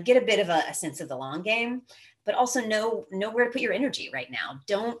is to kind of get a bit of a sense of the long game, but also know where to put your energy right now.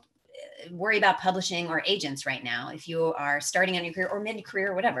 Don't worry about publishing or agents right now. If you are starting on your career or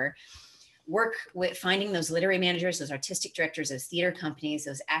mid-career or whatever, work with finding those literary managers, those artistic directors, those theater companies,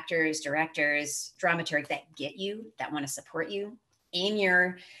 those actors, directors, dramaturgs that get you, that want to support you. Aim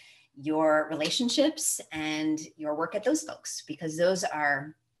your relationships and your work at those folks, because those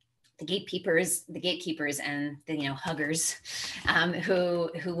are the gatekeepers and the huggers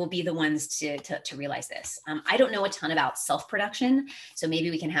who will be the ones to realize this. I don't know a ton about self-production, so maybe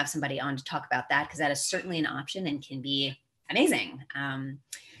we can have somebody on to talk about that, because that is certainly an option and can be amazing.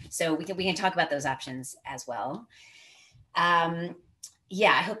 So we can talk about those options as well.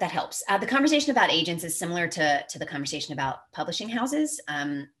 Yeah, I hope that helps. The conversation about agents is similar to the conversation about publishing houses.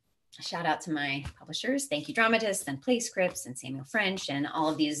 Shout out to my publishers. Thank you, Dramatists and Play Scripts and Samuel French and all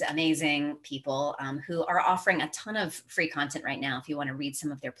of these amazing people who are offering a ton of free content right now if you want to read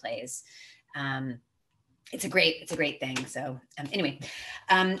some of their plays. It's a great thing. So anyway,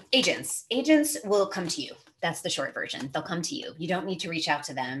 agents will come to you. That's the short version. They'll come to you. You don't need to reach out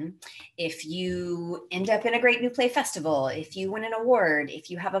to them. If you end up in a great new play festival, if you win an award,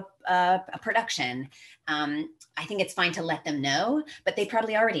 if you have a production, I think it's fine to let them know, but they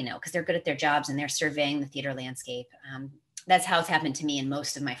probably already know because they're good at their jobs and they're surveying the theater landscape. That's how it's happened to me and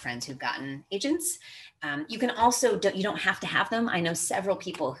most of my friends who've gotten agents. You can also, you don't have to have them. I know several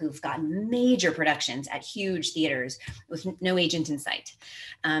people who've gotten major productions at huge theaters with no agent in sight.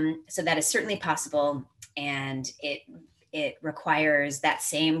 So that is certainly possible. And it requires that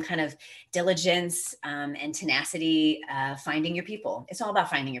same kind of diligence and tenacity, finding your people. It's all about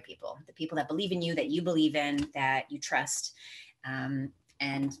finding your people, the people that believe in you, that you believe in, that you trust. And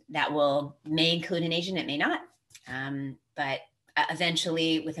that may include an agent, it may not. But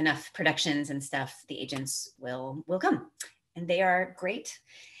eventually, with enough productions and stuff, the agents will come. And they are great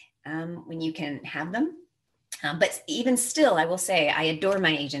when you can have them. But even still, I will say, I adore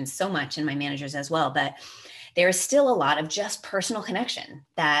my agents so much and my managers as well, but there is still a lot of just personal connection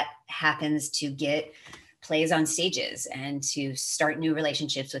that happens to get plays on stages and to start new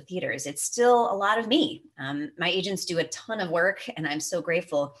relationships with theaters. It's still a lot of me. My agents do a ton of work and I'm so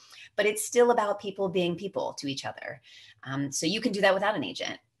grateful, but it's still about people being people to each other. So you can do that without an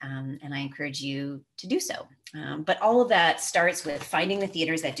agent. And I encourage you to do so. But all of that starts with finding the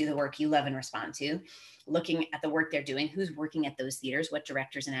theaters that do the work you love and respond to, looking at the work they're doing, who's working at those theaters, what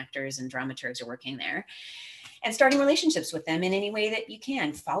directors and actors and dramaturgs are working there, and starting relationships with them in any way that you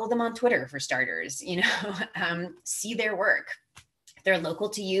can. Follow them on Twitter for starters, see their work. If they're local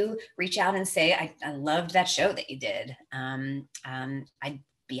to you, reach out and say, I loved that show that you did. I'd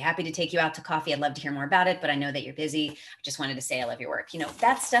be happy to take you out to coffee. I'd love to hear more about it, but I know that you're busy. I just wanted to say I love your work.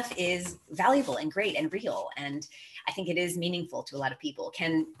 That stuff is valuable and great and real. And I think it is meaningful to a lot of people.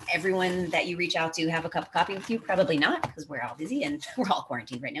 Can everyone that you reach out to have a cup of coffee with you? Probably not, because we're all busy and we're all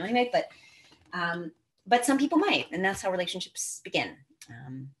quarantined right now anyway, but some people might, and that's how relationships begin.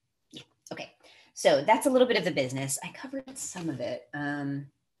 Yeah. Okay. So that's a little bit of the business. I covered some of it.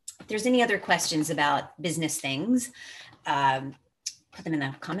 If there's any other questions about business things, put them in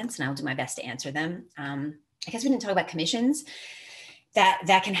the comments and I'll do my best to answer them. I guess we didn't talk about commissions.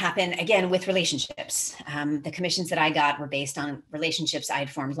 That can happen again with relationships. The commissions that I got were based on relationships I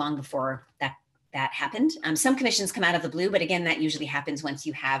had formed long before that happened. Some commissions come out of the blue, but again, that usually happens once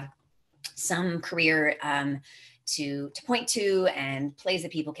you have some career to point to and plays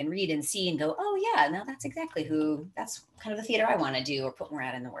that people can read and see and go, oh yeah, no, that's kind of the theater I want to do or put more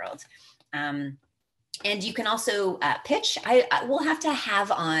out in the world. And you can also pitch. I will have to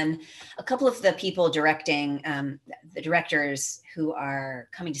have on a couple of the people directing, the directors who are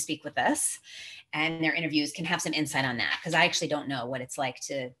coming to speak with us, and their interviews can have some insight on that, because I actually don't know what it's like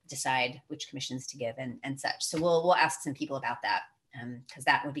to decide which commissions to give and such. So we'll ask some people about that, because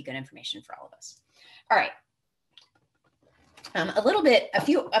that would be good information for all of us. All right. A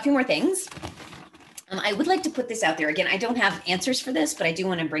few more things. I would like to put this out there. Again, I don't have answers for this, but I do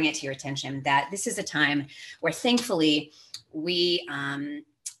want to bring it to your attention that this is a time where thankfully we can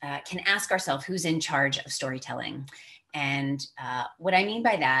ask ourselves who's in charge of storytelling. And what I mean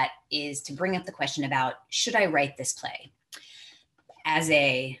by that is to bring up the question about, should I write this play? As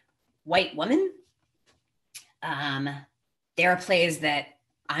a white woman, there are plays that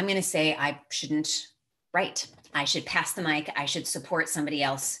I'm going to say I shouldn't write. I should pass the mic. I should support somebody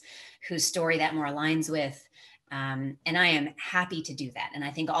else whose story that more aligns with. And I am happy to do that. And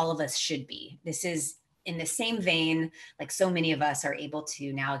I think all of us should be. This is in the same vein, like so many of us are able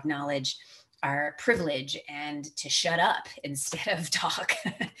to now acknowledge our privilege and to shut up instead of talk,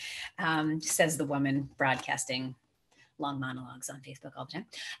 says the woman broadcasting long monologues on Facebook all the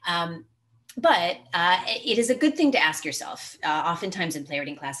time. But it is a good thing to ask yourself. Oftentimes in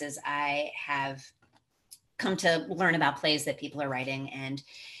playwriting classes, I have come to learn about plays that people are writing, and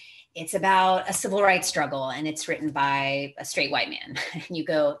it's about a civil rights struggle, and it's written by a straight white man. And you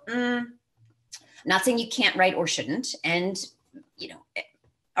go, not saying you can't write or shouldn't. And, you know,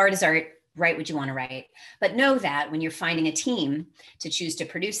 art is art, write what you want to write. But know that when you're finding a team to choose to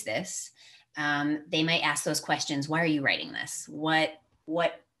produce this, they might ask those questions. Why are you writing this? What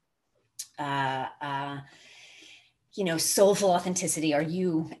soulful authenticity are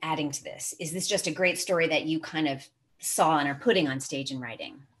you adding to this? Is this just a great story that you kind of saw and are putting on stage and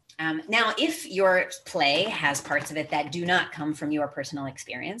writing? Now, if your play has parts of it that do not come from your personal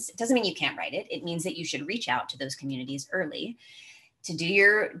experience, it doesn't mean you can't write it. It means that you should reach out to those communities early to do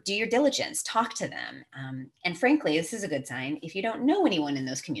your diligence, talk to them. And frankly, this is a good sign. If you don't know anyone in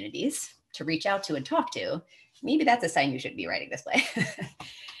those communities to reach out to and talk to, maybe that's a sign you should be writing this play.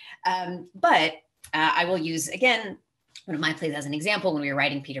 But I will use, again, one of my plays as an example. When we were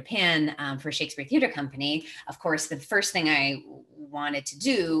writing Peter Pan for Shakespeare Theatre Company, of course, the first thing I wanted to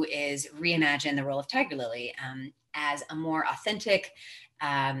do is reimagine the role of Tiger Lily as a more authentic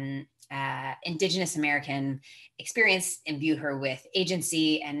Indigenous American experience, imbue her with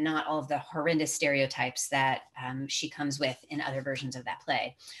agency and not all of the horrendous stereotypes that she comes with in other versions of that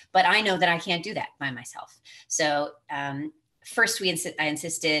play. But I know that I can't do that by myself. So first, I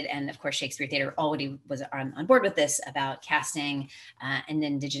insisted, and of course, Shakespeare Theatre already was on board with this, about casting an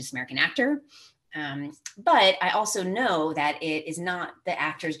Indigenous American actor. But I also know that it is not the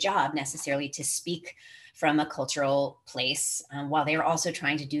actor's job necessarily to speak from a cultural place while they are also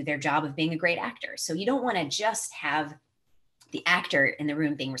trying to do their job of being a great actor. So you don't want to just have the actor in the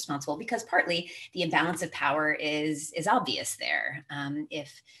room being responsible, because partly the imbalance of power is obvious there.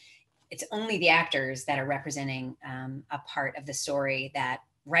 If it's only the actors that are representing a part of the story that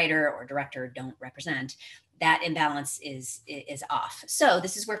writer or director don't represent, that imbalance is off. So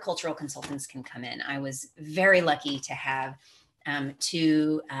this is where cultural consultants can come in. I was very lucky to have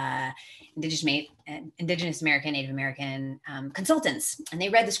two Indigenous American, Native American consultants, and they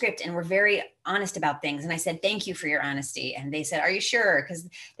read the script and were very honest about things. And I said, thank you for your honesty. And they said, are you sure? Because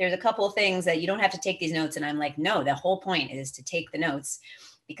there's a couple of things that you don't have to take these notes. And I'm like, no, the whole point is to take the notes,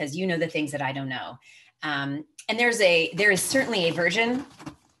 because you know the things that I don't know. And there is certainly a version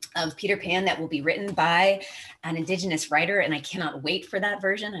of Peter Pan that will be written by an Indigenous writer, and I cannot wait for that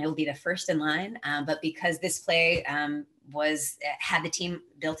version. I will be the first in line. But because this play had the team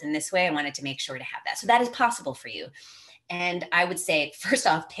built in this way, I wanted to make sure to have that. So that is possible for you. And I would say, first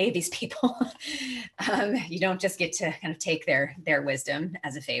off, pay these people. You don't just get to kind of take their wisdom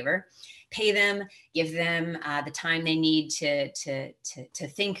as a favor. Pay them, give them the time they need to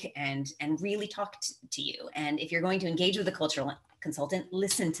think and really talk to you. And if you're going to engage with a cultural consultant,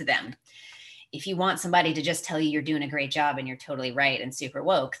 listen to them. If you want somebody to just tell you you're doing a great job and you're totally right and super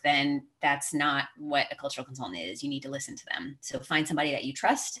woke, then that's not what a cultural consultant is. You need to listen to them. So find somebody that you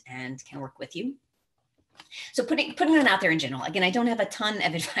trust and can work with you. So putting it out there in general. Again, I don't have a ton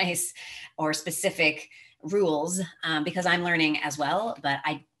of advice or specific rules because I'm learning as well. But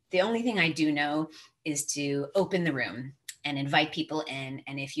the only thing I do know is to open the room and invite people in.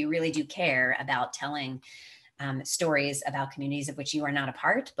 And if you really do care about telling stories about communities of which you are not a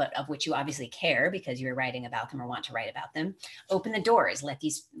part, but of which you obviously care because you're writing about them or want to write about them, open the doors, let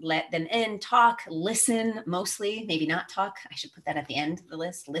them in, talk, listen, mostly, maybe not talk. I should put that at the end of the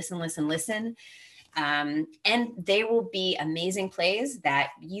list. Listen, listen, listen. And they will be amazing plays that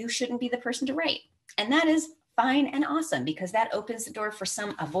you shouldn't be the person to write. And that is fine and awesome because that opens the door for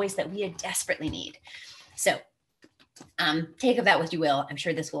a voice that we desperately need. So take of that what you will. I'm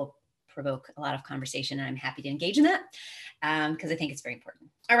sure this will provoke a lot of conversation and I'm happy to engage in that because I think it's very important.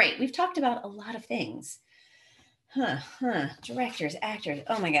 All right, we've talked about a lot of things. Directors, actors,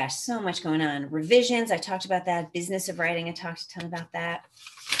 oh my gosh, so much going on. Revisions, I talked about that. Business of writing, I talked a ton about that.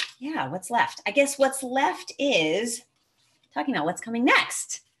 Yeah, what's left? I guess what's left is talking about what's coming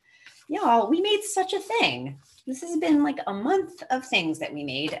next. Y'all, we made such a thing. This has been like a month of things that we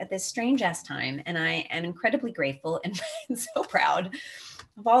made at this strange ass time. And I am incredibly grateful and so proud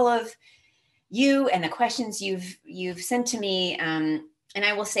of all of you and the questions you've sent to me. And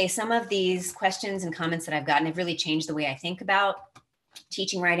I will say some of these questions and comments that I've gotten have really changed the way I think about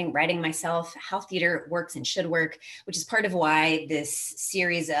teaching writing myself, how theater works and should work, which is part of why this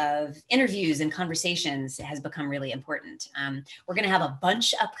series of interviews and conversations has become really important. We're going to have a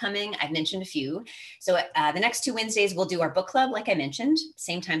bunch upcoming. I've mentioned a few. So the next 2 Wednesdays, we'll do our book club, like I mentioned,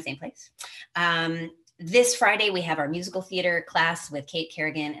 same time, same place. This Friday, we have our musical theater class with Kate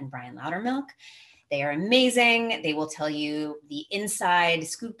Kerrigan and Brian Loudermilk. They are amazing. They will tell you the inside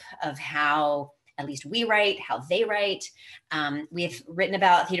scoop of how at least we write, how they write. We've written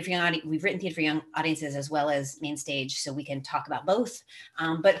about theater for young we've written theater for young audiences as well as main stage, so we can talk about both.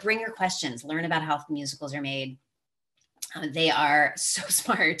 But bring your questions, learn about how musicals are made. They are so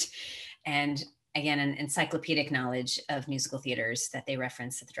smart, and again, an encyclopedic knowledge of musical theaters that they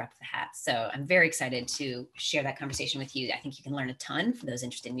reference at the drop of the hat. So I'm very excited to share that conversation with you. I think you can learn a ton for those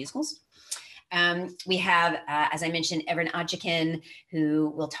interested in musicals. We have, as I mentioned, Everin Adjikin,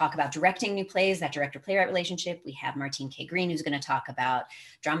 who will talk about directing new plays, that director-playwright relationship. We have Martine K. Green, who's going to talk about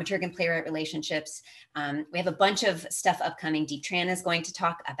dramaturg and playwright relationships. We have a bunch of stuff upcoming. Deep Tran is going to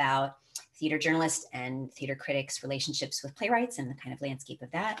talk about theater journalists and theater critics' relationships with playwrights and the kind of landscape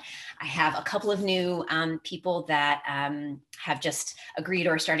of that. I have a couple of new people that have just agreed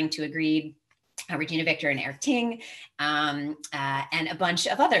or are starting to agree. Regina Victor and Eric Ting, and a bunch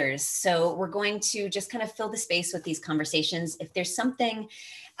of others. So we're going to just kind of fill the space with these conversations. If there's something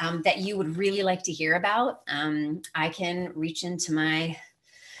that you would really like to hear about, I can reach into my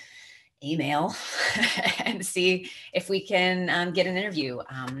email and see if we can get an interview.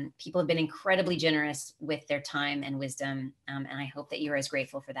 People have been incredibly generous with their time and wisdom, and I hope that you're as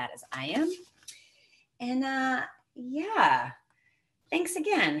grateful for that as I am. And yeah. Thanks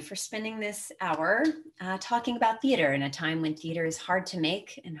again for spending this hour talking about theater in a time when theater is hard to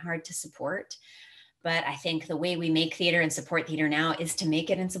make and hard to support. But I think the way we make theater and support theater now is to make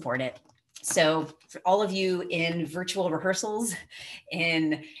it and support it. So for all of you in virtual rehearsals,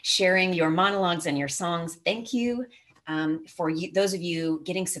 in sharing your monologues and your songs, thank you. For those of you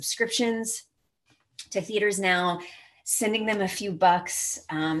getting subscriptions to theaters now, sending them a few bucks,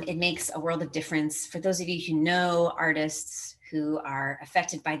 it makes a world of difference. For those of you who know artists who are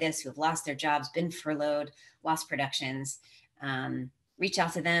affected by this, who have lost their jobs, been furloughed, lost productions, reach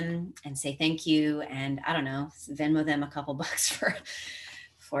out to them and say thank you. And I don't know, Venmo them a couple bucks for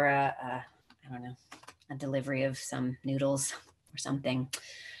I don't know, a delivery of some noodles or something.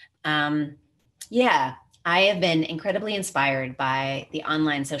 Yeah, I have been incredibly inspired by the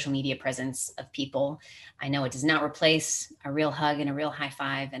online social media presence of people. I know it does not replace a real hug and a real high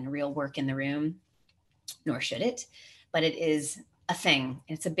five and real work in the room, nor should it. But it is a thing.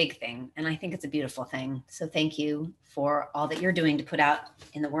 It's a big thing. And I think it's a beautiful thing. So thank you for all that you're doing to put out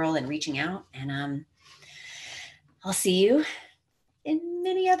in the world and reaching out. And I'll see you in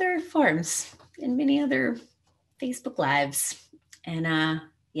many other forms, in many other Facebook Lives. And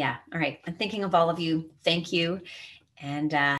yeah, all right. I'm thinking of all of you. Thank you. And